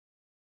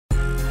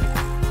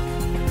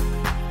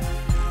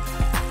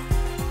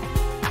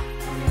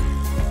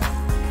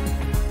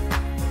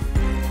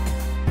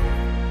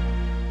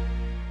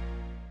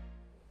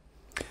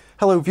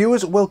Hello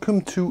viewers,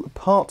 welcome to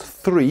part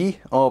 3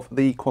 of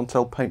the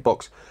Quantel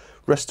Paintbox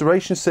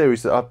restoration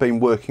series that I've been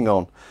working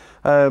on.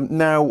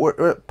 Now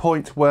we're at a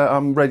point where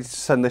I'm ready to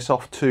send this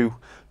off to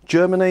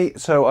Germany,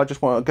 so I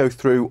just want to go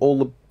through all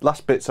the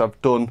last bits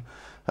I've done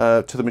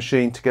to the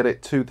machine to get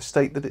it to the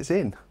state that it's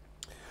in.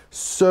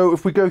 So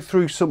if we go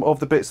through some of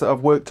the bits that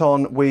I've worked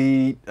on,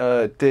 we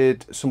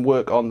did some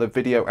work on the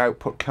video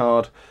output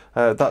card.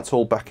 That's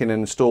all back in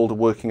and installed,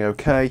 working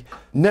okay.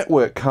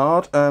 Network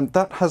card,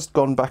 that has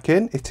gone back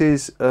in. It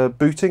is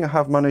booting. I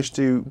have managed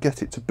to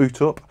get it to boot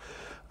up.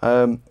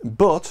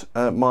 But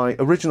my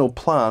original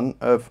plan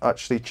of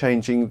actually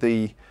changing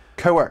the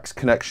coax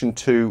connection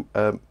to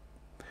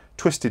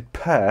twisted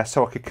pair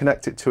so I could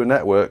connect it to a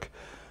network,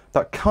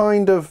 that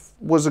kind of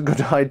was a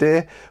good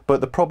idea, but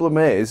the problem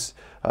is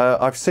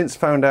I've since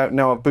found out,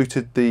 now I've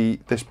booted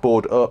this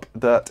board up,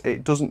 that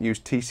it doesn't use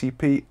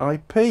TCP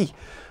IP.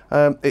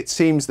 It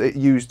seems that it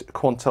used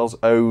Quantel's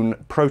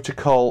own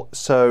protocol,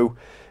 so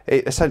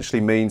it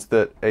essentially means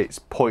that it's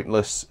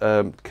pointless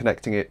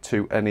connecting it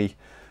to any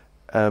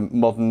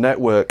modern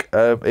network.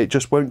 It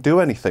just won't do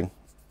anything.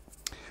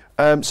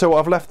 So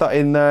I've left that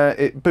in there.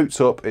 It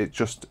boots up, it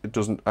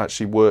doesn't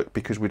actually work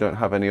because we don't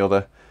have any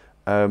other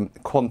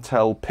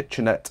Quantel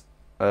PictureNet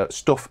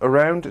stuff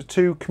around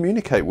to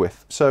communicate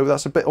with, so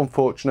that's a bit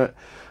unfortunate.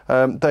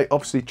 They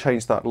obviously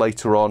changed that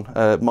later on.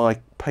 My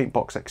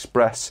Paintbox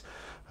Express,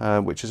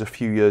 which is a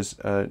few years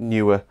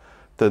newer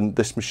than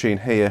this machine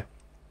here,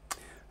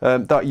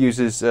 that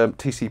uses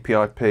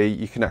TCP IP.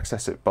 You can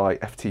access it by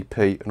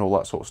FTP and all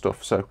that sort of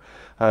stuff, so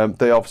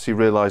they obviously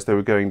realised they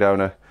were going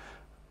down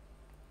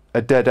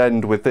a dead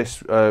end with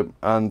this,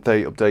 and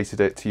they updated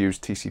it to use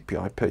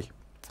TCP IP.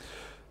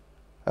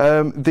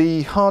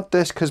 The hard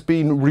disk has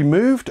been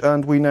removed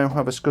and we now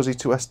have a SCSI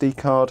to SD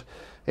card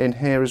in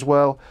here as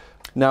well.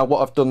 Now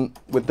what I've done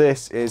with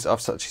this is I've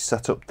actually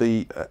set up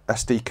the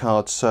SD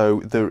card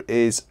so there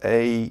is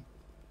an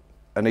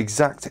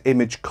exact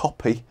image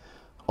copy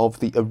of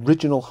the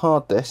original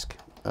hard disk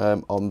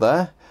on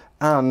there,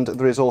 and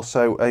there is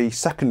also a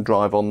second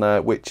drive on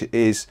there which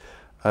is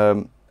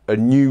a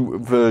new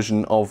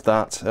version of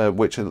that,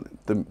 which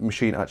the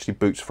machine actually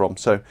boots from.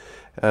 So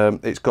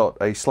it's got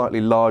a slightly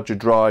larger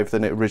drive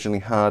than it originally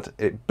had.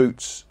 It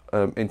boots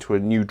into a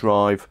new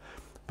drive,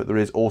 but there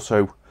is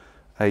also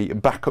a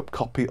backup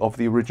copy of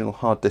the original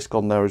hard disk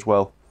on there as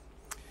well.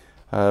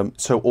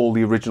 So all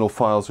the original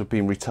files have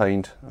been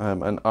retained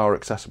and are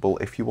accessible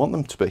if you want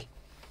them to be.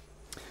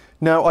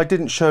 Now I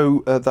didn't show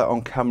that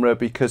on camera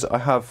because I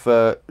have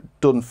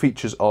done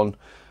features on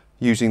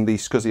using the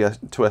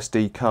SCSI to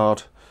SD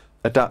card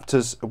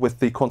adapters with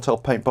the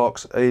Quantel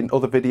Paintbox. In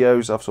other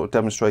videos I've sort of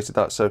demonstrated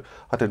that, so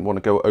I didn't want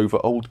to go over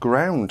old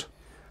ground.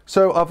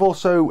 So I've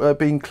also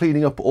been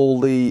cleaning up all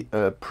the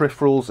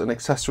peripherals and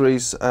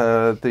accessories.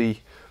 The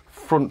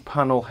front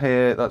panel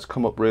here, that's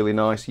come up really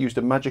nice. Used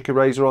a magic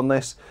eraser on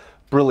this.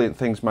 Brilliant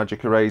things,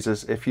 magic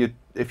erasers. If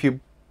you're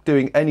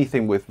doing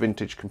anything with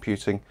vintage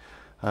computing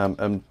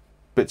and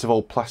bits of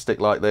old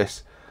plastic like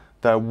this,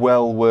 they're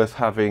well worth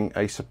having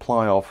a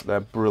supply of.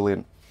 They're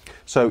brilliant.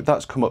 So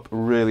that's come up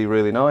really,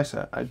 really nice.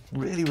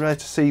 Really rare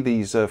to see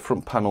these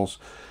front panels.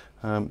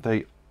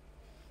 They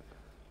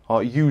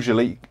are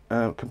usually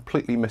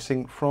completely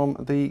missing from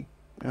the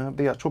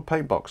actual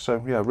Paintbox.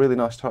 So yeah, really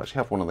nice to actually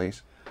have one of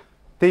these.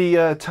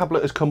 The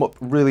tablet has come up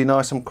really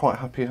nice. I'm quite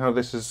happy how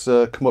this has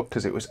come up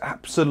because it was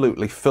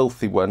absolutely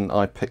filthy when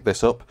I picked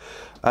this up.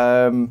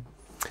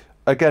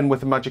 Again, with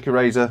the magic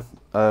eraser,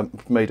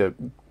 made a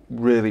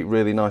really,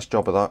 really nice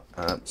job of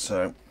that.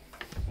 So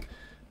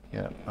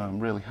yeah, I'm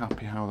really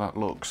happy how that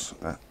looks.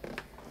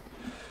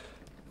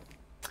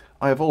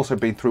 I have also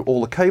been through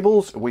all the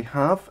cables. We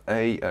have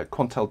a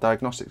Quantel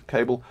diagnostics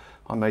cable.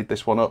 I made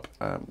this one up.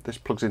 This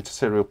plugs into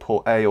serial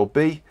port A or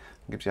B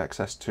and gives you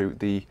access to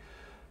the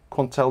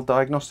Quantel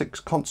diagnostics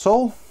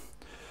console.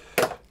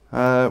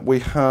 We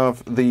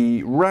have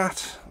the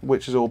RAT,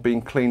 which has all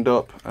been cleaned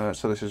up.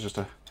 So this is just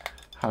a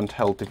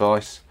handheld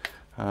device,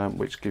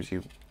 which gives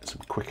you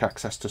some quick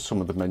access to some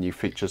of the menu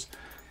features.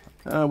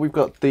 We've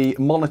got the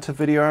monitor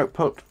video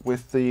output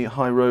with the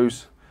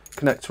high-rose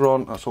connector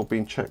on. That's all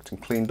been checked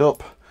and cleaned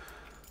up.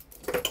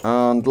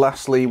 And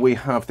lastly, we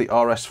have the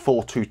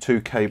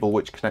RS422 cable,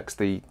 which connects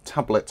the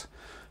tablet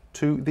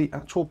to the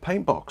actual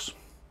Paintbox.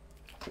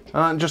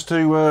 And just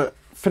to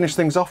finish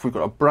things off, we've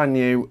got a brand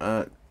new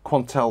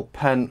Quantel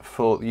pen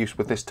for use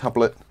with this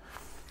tablet.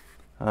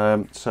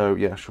 So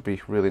yeah, should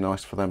be really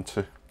nice for them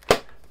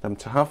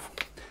to have.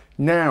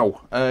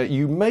 Now,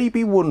 you may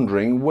be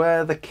wondering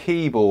where the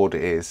keyboard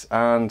is,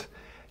 and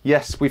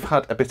yes, we've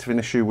had a bit of an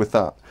issue with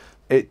that.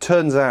 It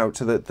turns out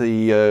that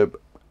the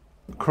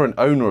current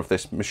owner of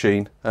this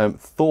machine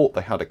thought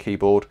they had a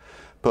keyboard,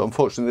 but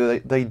unfortunately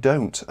they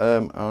don't.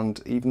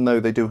 And even though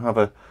they do have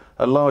a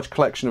large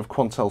collection of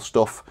Quantel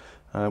stuff,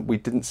 we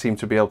didn't seem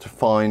to be able to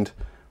find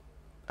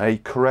a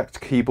correct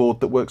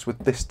keyboard that works with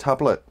this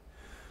tablet.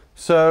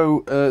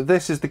 So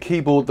this is the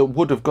keyboard that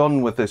would have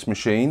gone with this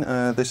machine.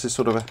 This is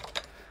sort of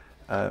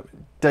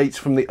dates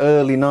from the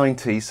early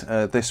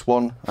 90s, this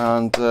one,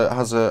 and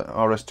has a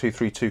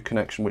RS232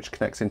 connection which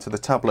connects into the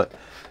tablet.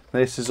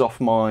 This is off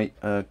my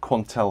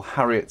Quantel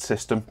Harriet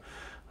system,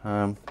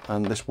 and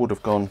this would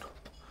have gone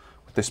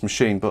with this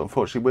machine, but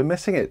unfortunately we're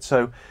missing it.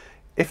 So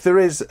if there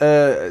is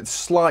a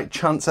slight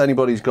chance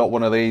anybody's got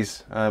one of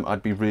these,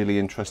 I'd be really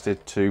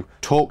interested to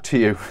talk to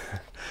you.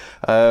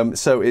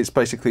 So it's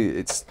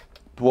the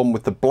one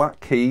with the black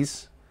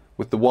keys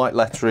with the white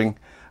lettering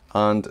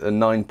and a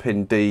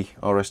 9-pin D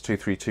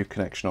RS232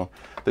 connection on.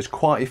 There's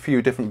quite a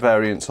few different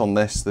variants on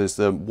this. There's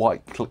the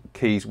white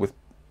keys with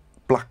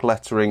black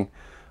lettering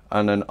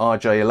and an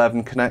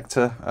RJ11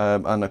 connector,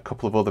 and a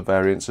couple of other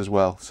variants as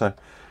well. So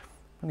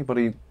if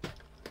anybody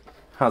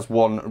has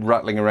one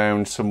rattling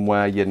around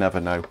somewhere, you never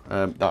know.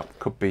 That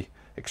could be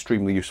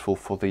extremely useful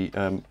for the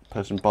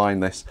person buying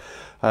this.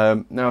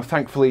 Now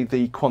thankfully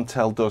the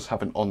Quantel does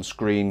have an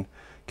on-screen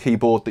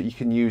keyboard that you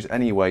can use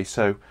anyway,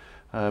 so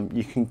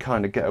you can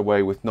kind of get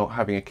away with not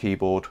having a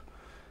keyboard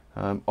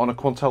on a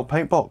Quantel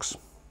Paintbox.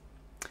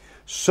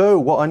 So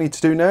what I need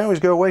to do now is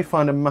go away,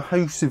 find a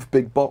massive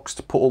big box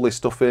to put all this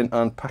stuff in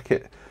and pack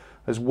it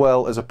as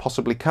well as I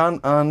possibly can,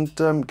 and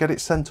get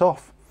it sent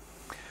off.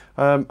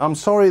 I'm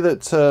sorry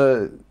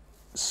that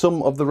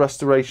some of the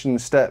restoration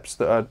steps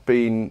that I'd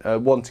been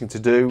wanting to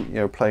do, you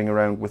know, playing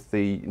around with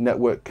the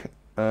network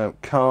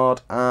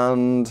card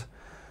and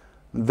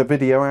the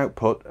video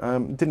output,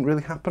 didn't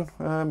really happen,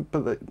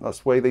 but that's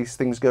the way these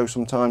things go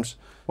sometimes.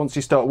 Once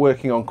you start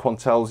working on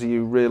Quantels,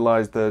 you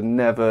realise they're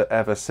never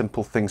ever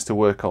simple things to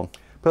work on.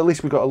 But at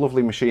least we've got a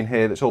lovely machine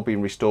here that's all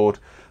been restored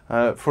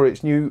for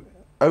its new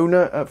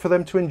owner, for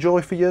them to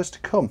enjoy for years to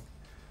come.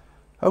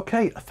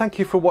 Okay, thank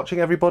you for watching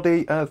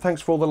everybody.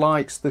 Thanks for all the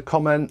likes, the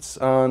comments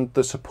and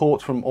the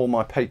support from all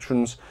my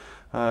patrons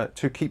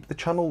to keep the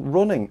channel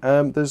running.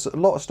 There's a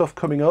lot of stuff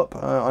coming up.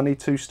 I need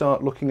to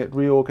start looking at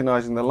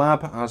reorganising the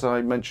lab, as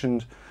I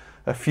mentioned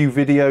a few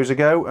videos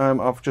ago.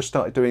 I've just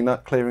started doing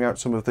that, clearing out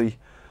some of the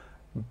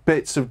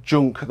bits of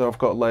junk that I've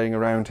got laying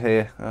around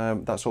here.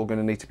 That's all going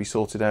to need to be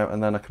sorted out,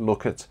 and then I can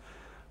look at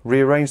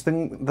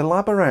rearranging the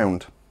lab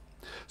around.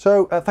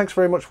 So thanks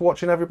very much for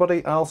watching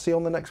everybody. I'll see you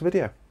on the next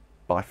video.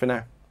 Bye for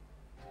now.